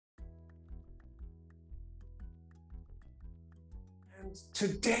And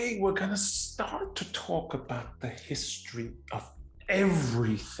today we're going to start to talk about the history of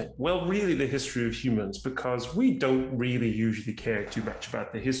everything. Well, really the history of humans, because we don't really usually care too much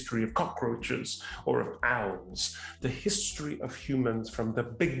about the history of cockroaches or of owls. The history of humans from the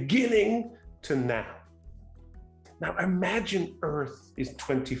beginning to now. Now imagine Earth is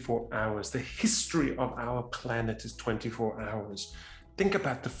 24 hours. The history of our planet is 24 hours. Think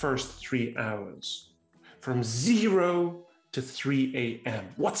about the first 3 hours. From 0 to 3 a.m.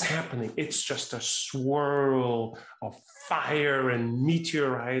 What's happening? It's just a swirl of fire and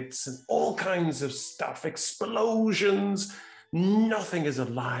meteorites and all kinds of stuff, explosions. Nothing is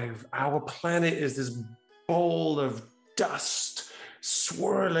alive. Our planet is this ball of dust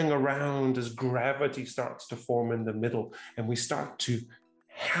swirling around as gravity starts to form in the middle. And we start to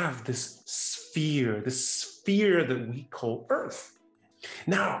have this sphere that we call Earth.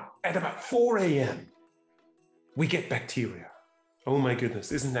 Now, at about 4 a.m., we get bacteria. Oh my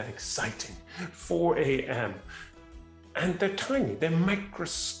goodness, isn't that exciting? 4 a.m. And they're tiny, they're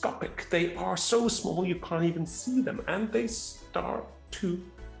microscopic. They are so small you can't even see them. And they start to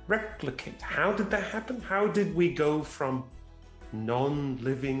replicate. How did that happen? How did we go from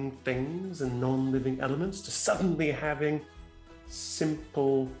non-living things and non-living elements to suddenly having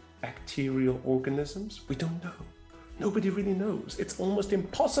simple bacterial organisms? We don't know. Nobody really knows. It's almost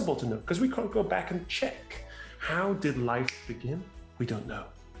impossible to know because we can't go back and check. How did life begin? We don't know.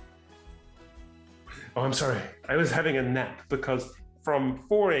 Oh, I'm sorry. I was having a nap because from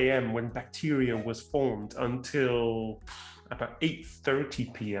 4 a.m. when bacteria was formed until about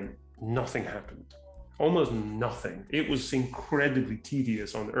 8:30 p.m., nothing happened. Almost nothing. It was incredibly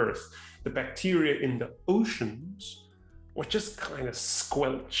tedious on Earth. The bacteria in the oceans were just kind of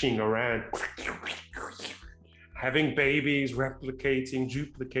squelching around, having babies, replicating,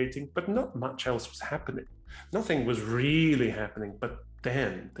 duplicating, but not much else was happening. Nothing was really happening, but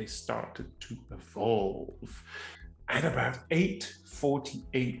then they started to evolve. At about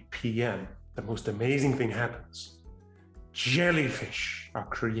 8:48 p.m., the most amazing thing happens. Jellyfish are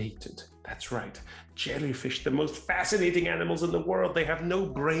created. That's right. Jellyfish, the most fascinating animals in the world. They have no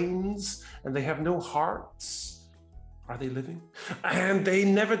brains and they have no hearts. Are they living? And they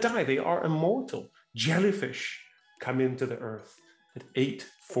never die. They are immortal. Jellyfish come into the earth at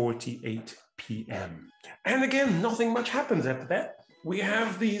 8:48 p.m. And again, nothing much happens after that. We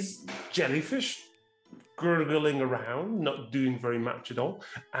have these jellyfish gurgling around, not doing very much at all,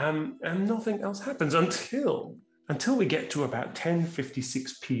 and nothing else happens until we get to about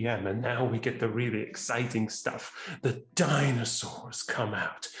 10:56 p.m. And now we get the really exciting stuff. The dinosaurs come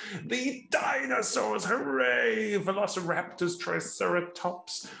out. The dinosaurs, hooray! Velociraptors,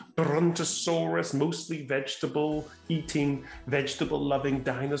 Triceratops, Brontosaurus, mostly vegetable-eating, vegetable-loving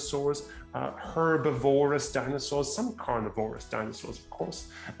dinosaurs, herbivorous dinosaurs, some carnivorous dinosaurs, of course,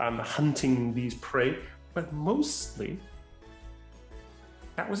 hunting these prey, but mostly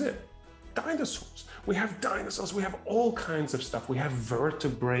that was it. Dinosaurs. We have dinosaurs, we have all kinds of stuff. We have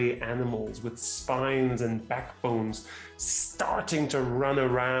vertebrate animals with spines and backbones starting to run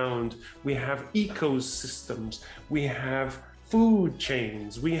around. We have ecosystems, we have food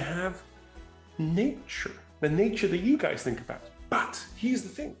chains, we have nature, the nature that you guys think about. But here's the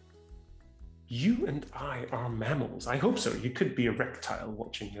thing. You and I are mammals. I hope so. You could be a reptile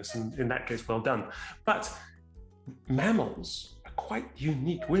watching this, and in that case, well done. But mammals are quite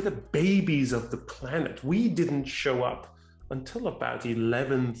unique. We're the babies of the planet. We didn't show up until about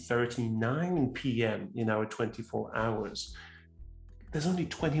 11:39 p.m. in our 24 hours. There's only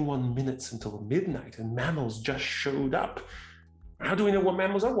 21 minutes until midnight, and mammals just showed up. How do we know what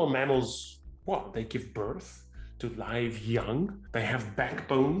mammals are? Well, mammals, what? They give birth to live young. They have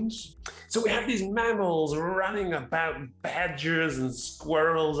backbones. So we have these mammals running about, badgers and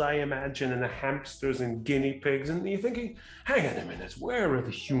squirrels, I imagine, and hamsters and guinea pigs. And you're thinking, hang on a minute, where are the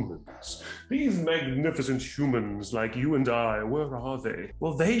humans? These magnificent humans like you and I, where are they?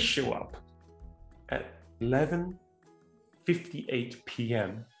 Well, they show up at 11:58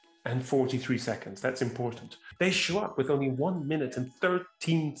 p.m. and 43 seconds. That's important. They show up with only 1 minute and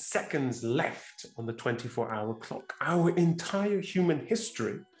 13 seconds left on the 24-hour clock. Our entire human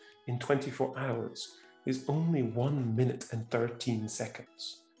history in 24 hours is only 1 minute and 13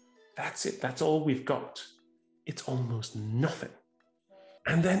 seconds. That's it. That's all we've got. It's almost nothing.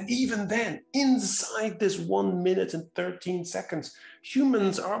 And then even then, inside this 1 minute and 13 seconds,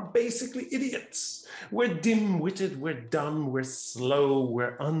 humans are basically idiots. We're dim-witted, we're dumb, we're slow,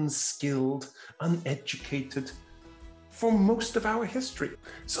 we're unskilled, uneducated for most of our history.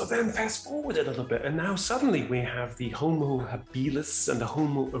 So then fast forward a little bit, and now suddenly we have the Homo habilis and the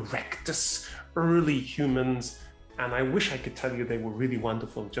Homo erectus, early humans, And I wish I could tell you they were really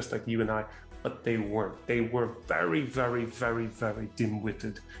wonderful, just like you and I, but they weren't. They were very, very, very, very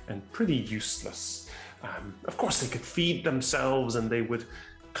dim-witted and pretty useless. Of course, they could feed themselves and they would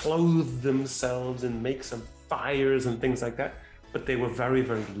clothe themselves and make some fires and things like that, but they were very,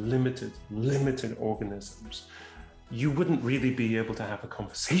 very limited organisms. You wouldn't really be able to have a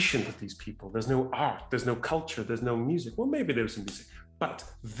conversation with these people. There's no art, there's no culture, there's no music. Well, maybe there's some music, but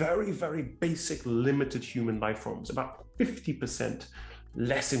very, very basic, limited human life forms, about 50%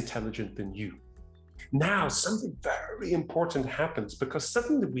 less intelligent than you. Now, something very important happens because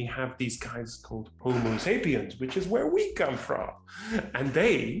suddenly we have these guys called Homo sapiens, which is where we come from. And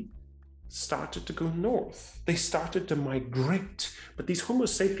they started to go north. They started to migrate. But these Homo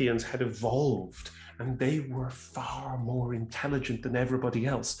sapiens had evolved and they were far more intelligent than everybody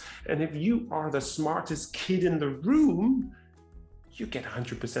else. And if you are the smartest kid in the room, you get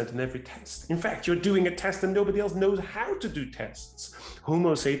 100% in every test. In fact, you're doing a test and nobody else knows how to do tests.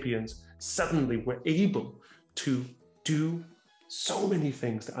 Homo sapiens suddenly were able to do so many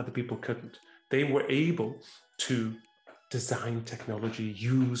things that other people couldn't. They were able to design technology,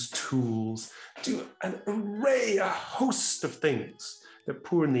 use tools, do an array, a host of things that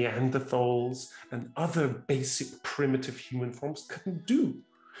poor Neanderthals and other basic primitive human forms couldn't do.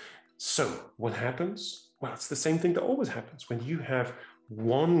 So what happens? Well, it's the same thing that always happens. When you have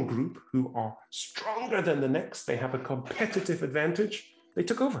one group who are stronger than the next, they have a competitive advantage, they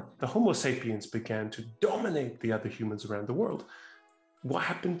took over. The Homo sapiens began to dominate the other humans around the world. What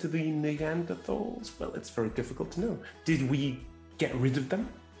happened to the Neanderthals? Well, it's very difficult to know. Did we get rid of them?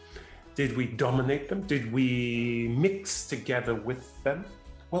 Did we dominate them? Did we mix together with them?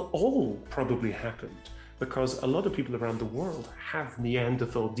 Well, all probably happened because a lot of people around the world have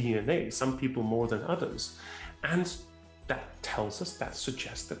Neanderthal DNA, some people more than others. And that tells us, that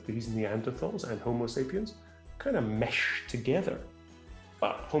suggests that these Neanderthals and Homo sapiens kind of mesh together.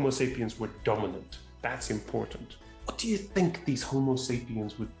 But Homo sapiens were dominant. That's important. What do you think these Homo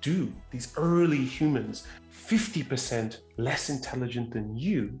sapiens would do? These early humans, 50% less intelligent than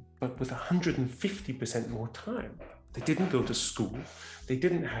you, but with 150% more time. They didn't go to school. They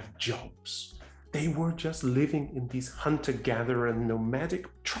didn't have jobs. They were just living in these hunter-gatherer and nomadic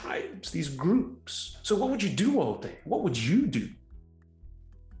tribes, these groups. So what would you do all day? What would you do?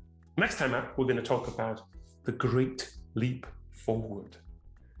 Next time out, we're going to talk about the Great Leap Forward.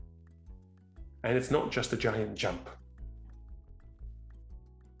 And it's not just a giant jump.